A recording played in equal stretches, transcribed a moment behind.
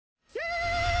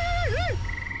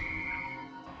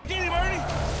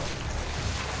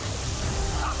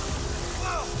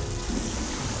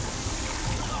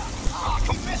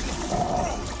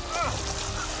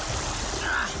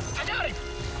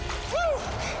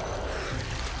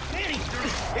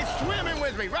swimming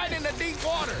with me right into deep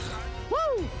water.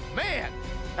 Woo! Man,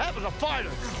 that was a fighter.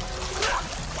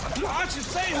 Watch your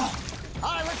sail.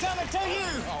 All right, we're coming to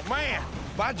you. Oh, man.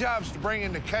 My job's to bring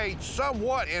in the cage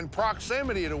somewhat in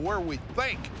proximity to where we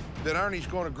think that Ernie's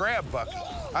going to grab Bucky.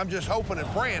 I'm just hoping and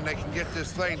praying they can get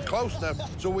this thing close enough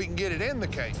so we can get it in the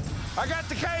cage. I got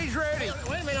the cage ready.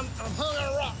 Wait a minute, I'm hung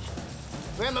on a rock.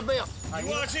 Grab my belt. You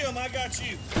watch him, I got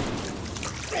you.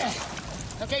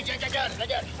 Okay, Jack, I got it.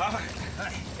 All right. All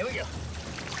right, here we go.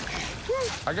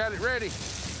 I got it ready.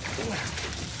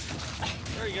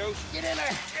 There he goes. Get in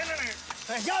there. Get in there.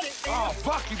 I got it. Oh,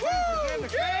 Bucky Beaver's in the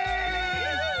cage!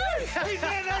 He's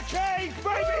in the cage,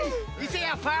 baby! You see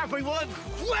how powerful he was?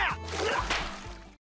 Wow!